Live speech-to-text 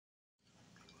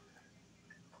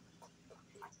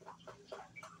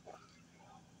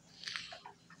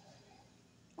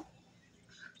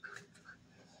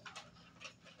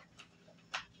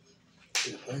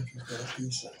Thank you for the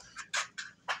pizza.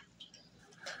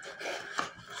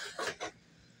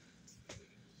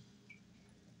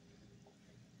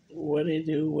 What they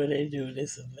do.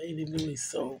 This is Lady Louis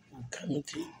Soul Food coming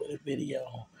to you with a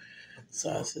video.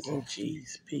 Sausage and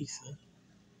cheese pizza.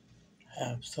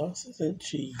 Have sausage and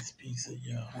cheese pizza,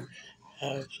 y'all.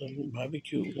 Have some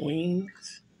barbecue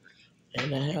wings.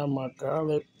 And I have my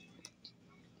garlic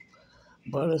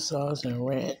butter sauce and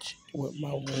ranch with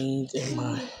my wings and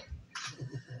my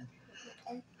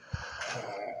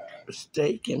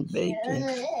steak and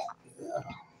bacon.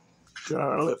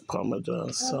 Garlic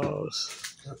parmesan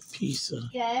sauce pizza.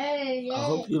 I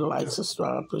hope you like,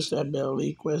 subscribe, push that bell.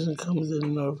 Any question comes in the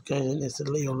notification. It's a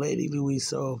Lady Louis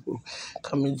Soul Food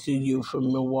coming to you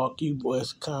from Milwaukee,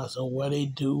 Wisconsin. What they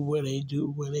do.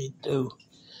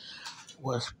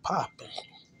 What's popping?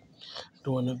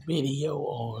 Doing a video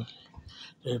on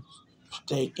the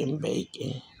steak and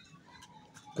bacon,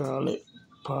 garlic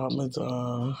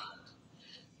parmesan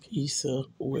pizza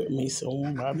with me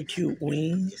some barbecue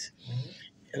wings,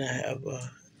 and I have a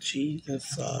cheese and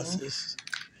sausage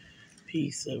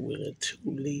pizza with a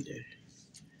 2-liter.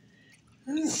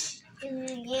 What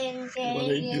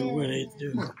they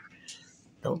do.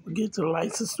 Don't forget to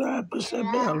like, subscribe, push that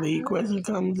bell. Any question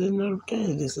comes in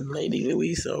notification. This is Lady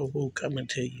Louis Soul Food coming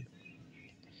to you.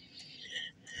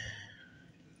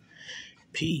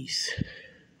 Peace.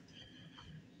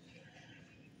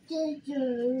 Give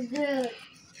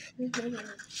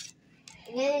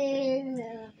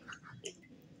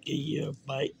you a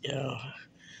bite, y'all.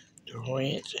 The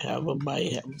ranch, have a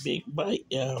bite, have a big bite,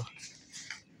 y'all.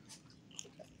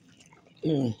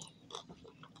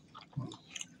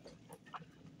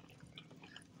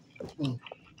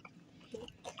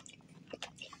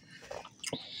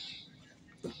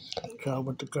 Try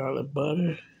with the garlic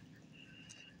butter,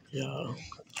 y'all.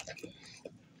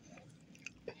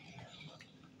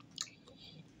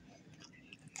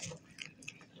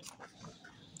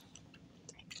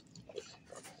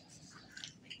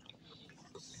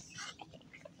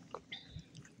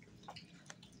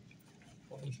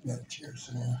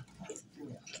 Cheers, man.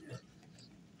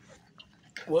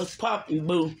 What's poppin',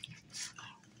 boo?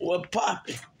 What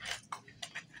poppin'?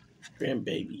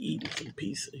 Grandbaby eating some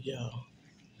pizza, y'all.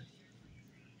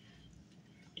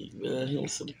 He love him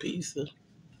some pizza.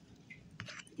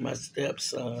 My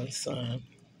stepson's son.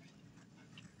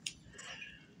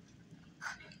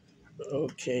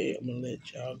 Okay, I'm gonna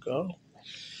let y'all go.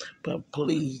 But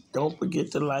please don't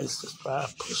forget to like, subscribe,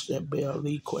 push that bell,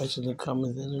 leave questions and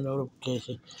comments in the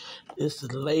notification. This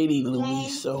is Lady Louis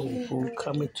Soul Food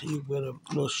coming to you with a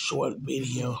little short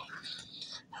video.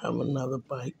 Have another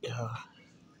bite, y'all.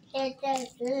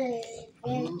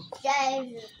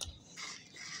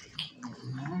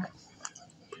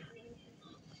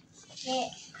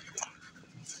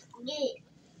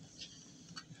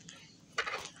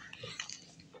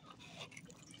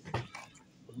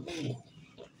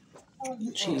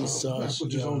 Cheese sauce,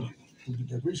 y'all.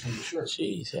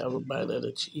 Cheese, have a bite of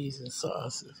the cheese and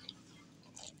sauces.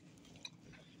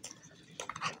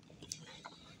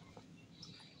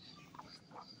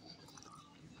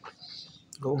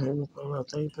 Go ahead and follow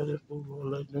out. Thank you for this food, Lord.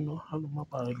 Let me know how my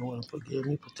body going. Forgive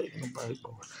me for taking the bite,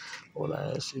 Lord. Lord,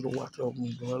 I ask you to watch over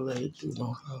me, Lord. Let you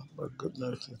know how but good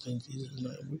nursing. In Jesus'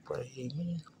 name we pray.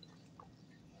 Amen.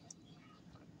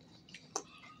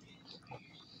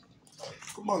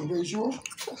 Come on, raise yours.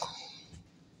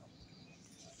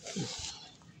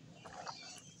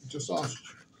 It's a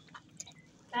sausage.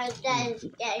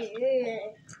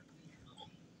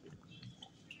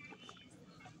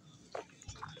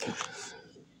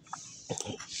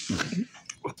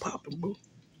 What's poppin', boo?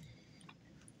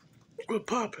 What's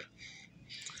poppin'?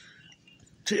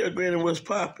 Tell Granny what's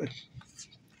poppin'.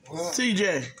 Well,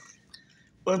 CJ,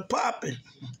 what's poppin'?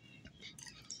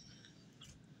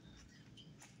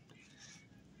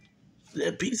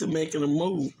 That pizza making a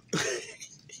move.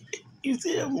 You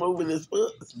see him moving his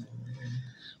foot?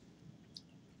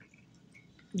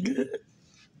 Good.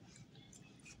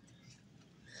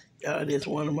 Y'all, this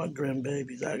one of my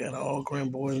grandbabies. I got all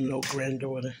grandboys and no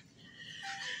granddaughter.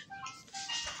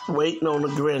 Waiting on the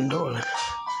granddaughter.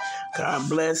 God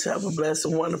bless. Have a blessed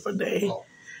and wonderful day.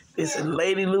 This is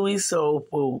Lady Louis Soul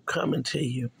Food coming to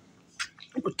you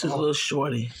with this little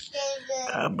shorty.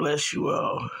 God bless you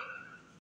all.